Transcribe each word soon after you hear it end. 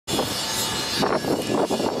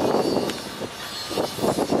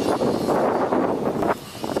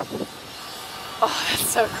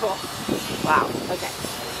so cool. Wow, okay.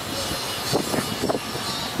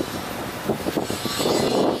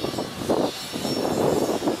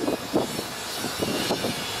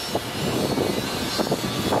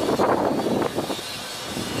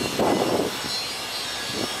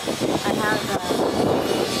 I have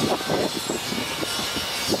this.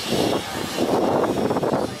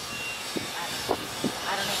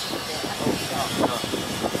 I don't know if you did.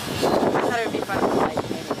 I thought it would be fun to like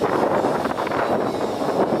maybe.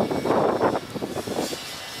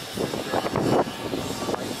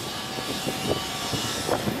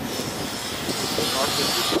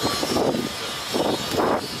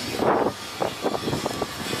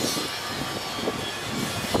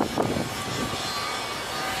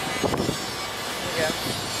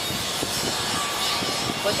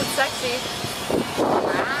 Looking sexy.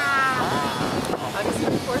 Wow. August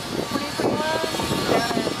 24th, 2021.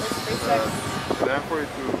 Down at Spacex.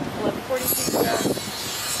 11:42. 11:42. Yeah.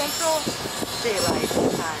 Central Daylight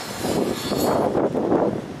Time.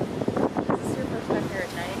 Is this your first time here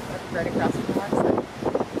at night? Right across from the mark site?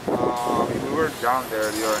 We were down there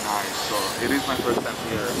the other night, so it is my first time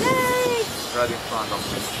here. Yay! Right in front of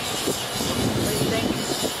me. What do you think?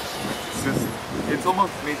 It's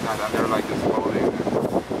almost midnight and they're like just floating.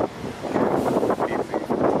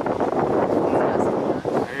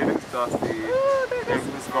 It is dusty.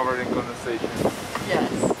 Everything's covered in condensation.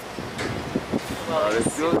 Yes. Well, But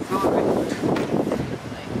it's still a bit.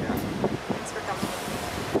 yeah. Thanks for coming.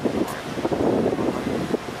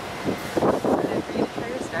 Excited for you to try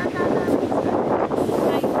your star tracker.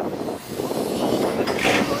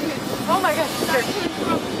 Oh my gosh, sure.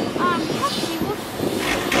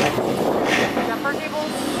 Jumper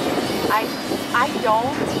cables? I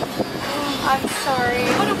don't. I'm sorry.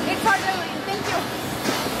 Oh no, it's hard to leave. Thank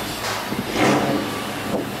you.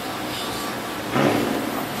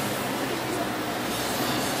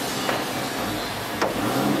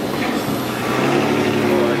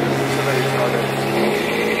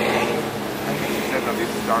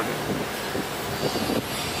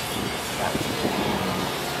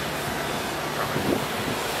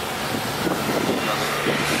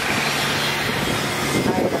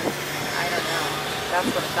 I don't know. That's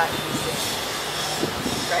what I thought you said.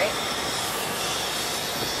 Right?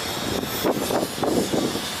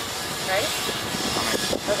 Right?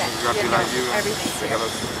 Okay. Exactly Yeah, like you. everything's Say here.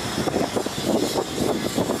 hello.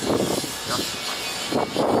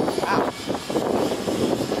 Wow.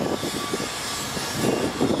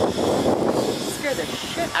 Scared the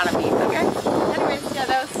shit out of me. Okay. Anyways, yeah,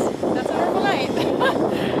 that's a normal night.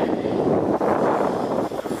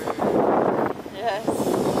 Yes.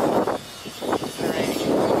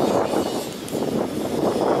 Alright.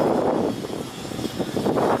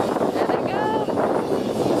 There they go.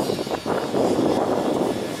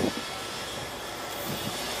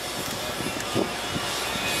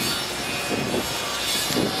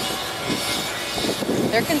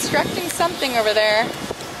 They're constructing something over there.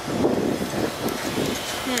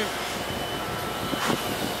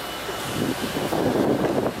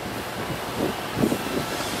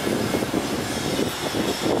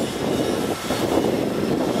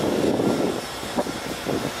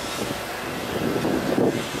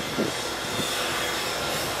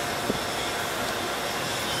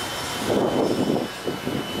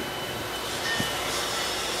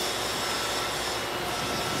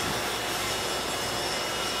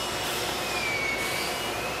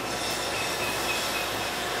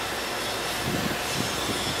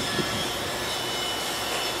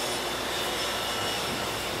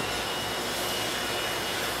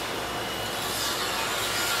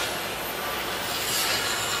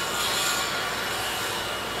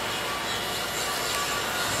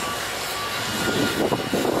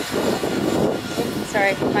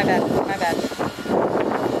 Sorry, my bad, my bad.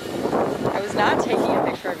 I was not taking a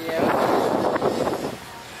picture of you.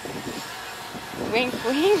 Wink,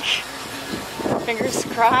 wink. Fingers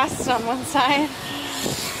crossed on one side.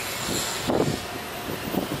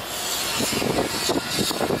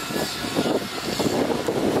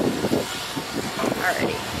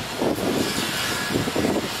 Alrighty.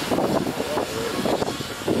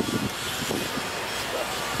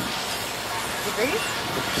 Degrees?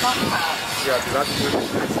 Yeah, so that's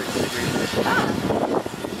 26 degrees. Ah.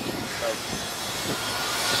 Like,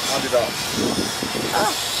 round it up.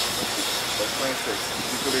 Oh. That's 26.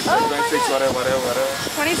 Usually Oh 26, whatever.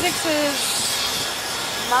 26 is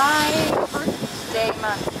my birthday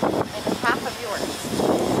month and half of yours.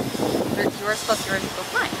 Yours plus yours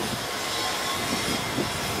equals mine.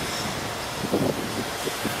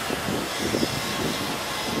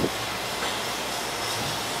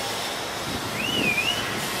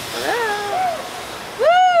 Hello. Woo!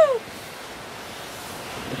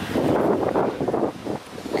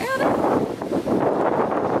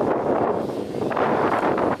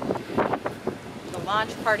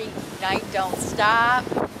 launch party night don't stop.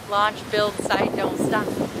 Launch build site don't stop.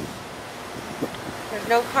 There's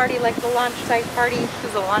no party like the launch site party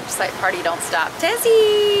because the launch site party don't stop.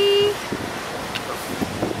 Tessie!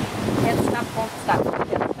 Can't stop, won't stop,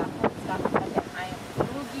 can't stop, won't stop. Okay, I am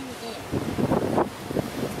moving in.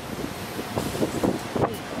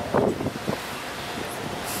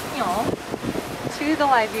 To the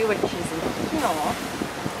live view, which is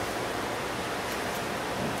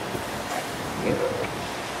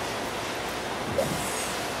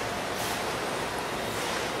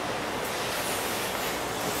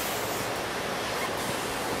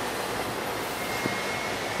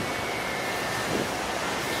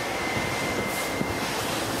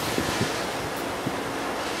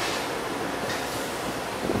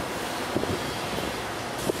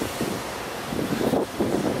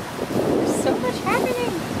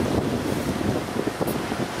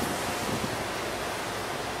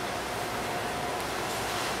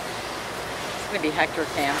be Hector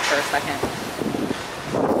Cam for a second.